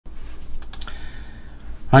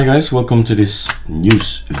Hi guys, welcome to this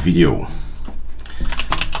news video.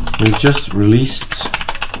 We've just released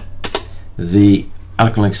the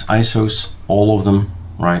ArcoLinux ISOs, all of them,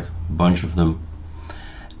 right? A bunch of them,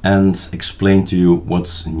 and explain to you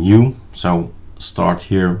what's new. So start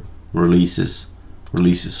here, releases.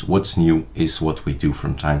 What's new is what we do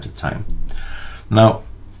from time to time. Now,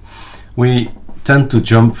 we tend to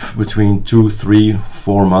jump between 2, 3,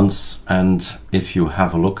 4 months, and if you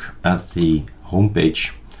have a look at the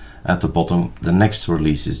homepage at the bottom, the next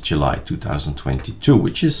release is July 2022,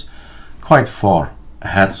 which is quite far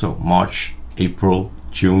ahead. So March, April,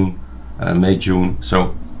 June, May, June.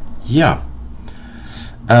 So yeah.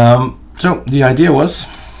 So the idea was,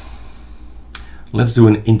 let's do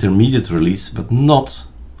an intermediate release, but not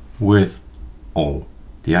with all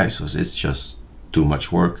the ISOs. It's just too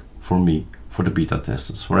much work for me, for the beta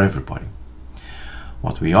testers, for everybody.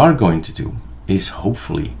 What we are going to do is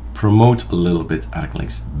hopefully promote a little bit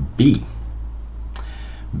ArcoLinux B.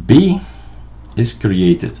 B is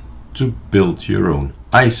created to build your own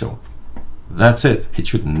ISO. That's it. It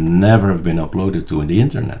should never have been uploaded to the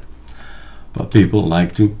internet. But people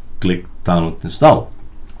like to click download install.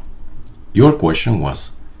 Your question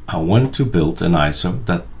was, I want to build an ISO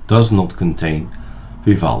that does not contain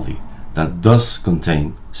Vivaldi, that does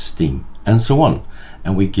contain Steam, and so on.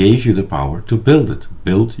 And we gave you the power to build it.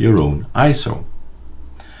 Build your own ISO.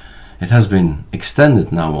 It has been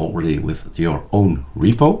extended now already with your own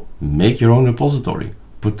repo. Make your own repository.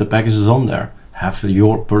 Put the packages on there. Have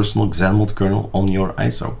your personal XenMod kernel on your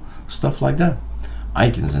ISO. Stuff like that.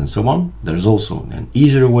 Icons and so on. There's also an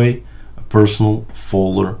easier way. A personal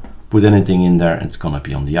folder. Put anything in there and it's gonna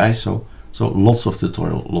be on the ISO. So lots of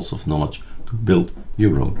tutorial, lots of knowledge to build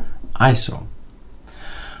your own ISO.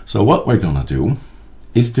 So what we're gonna do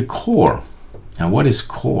is the core. And what is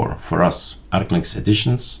core for us? ArcoLinux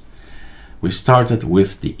editions. We started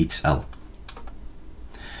with the XL.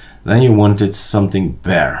 Then you wanted something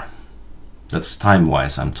bare. That's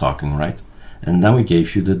time-wise I'm talking, right? And then we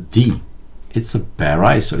gave you the D. It's a bare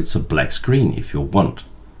ISO, it's a black screen if you want.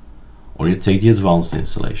 Or you take the advanced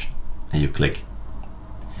installation and you click.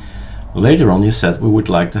 Later on you said we would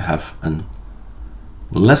like to have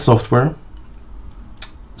less software,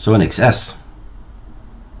 so an XS.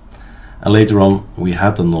 And later on we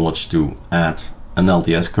had the knowledge to add an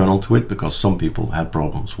LTS kernel to it, because some people had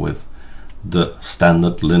problems with the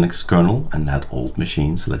standard Linux kernel and had old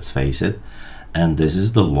machines, let's face it. And this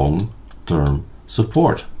is the long-term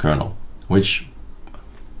support kernel, which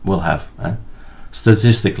will have,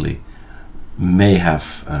 statistically, may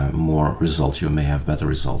have more results. You may have better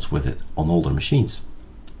results with it on older machines.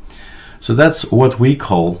 So that's what we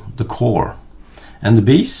call the core. And the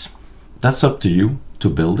Bs, that's up to you to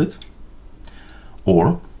build it,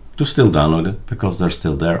 or to still download it, because they're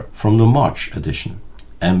still there from the March edition,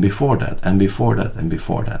 and before that, and before that, and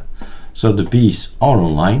before that. So the Bs are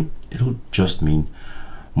online. It'll just mean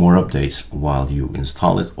more updates while you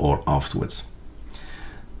install it or afterwards.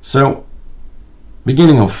 So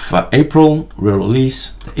beginning of April, we'll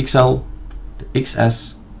release the XL, the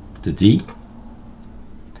XS, the D,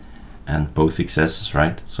 and both XSs,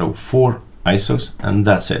 right? So 4 ISOs, and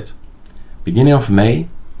that's it. Beginning of May,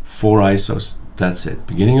 4 ISOs. That's it.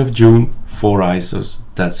 Beginning of June, 4 ISOs,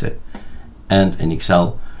 that's it. And in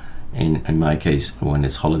XL, in my case, when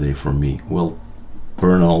it's holiday for me, we'll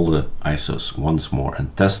burn all the ISOs once more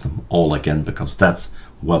and test them all again, because that's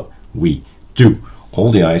what we do.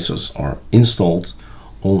 All the ISOs are installed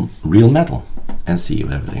on real metal and see if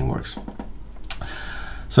everything works.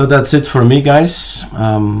 So that's it for me, guys.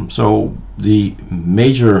 So the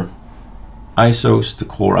major ISOs, the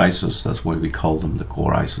core ISOs, that's what we call them, the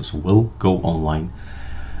core ISOs, will go online.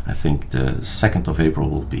 I think the 2nd of April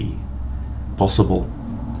will be possible,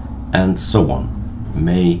 and so on.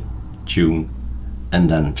 May, June, and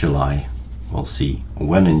then July. We'll see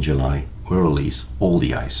when in July we'll release all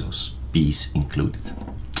the ISOs, Bs included.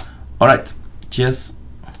 All right, cheers.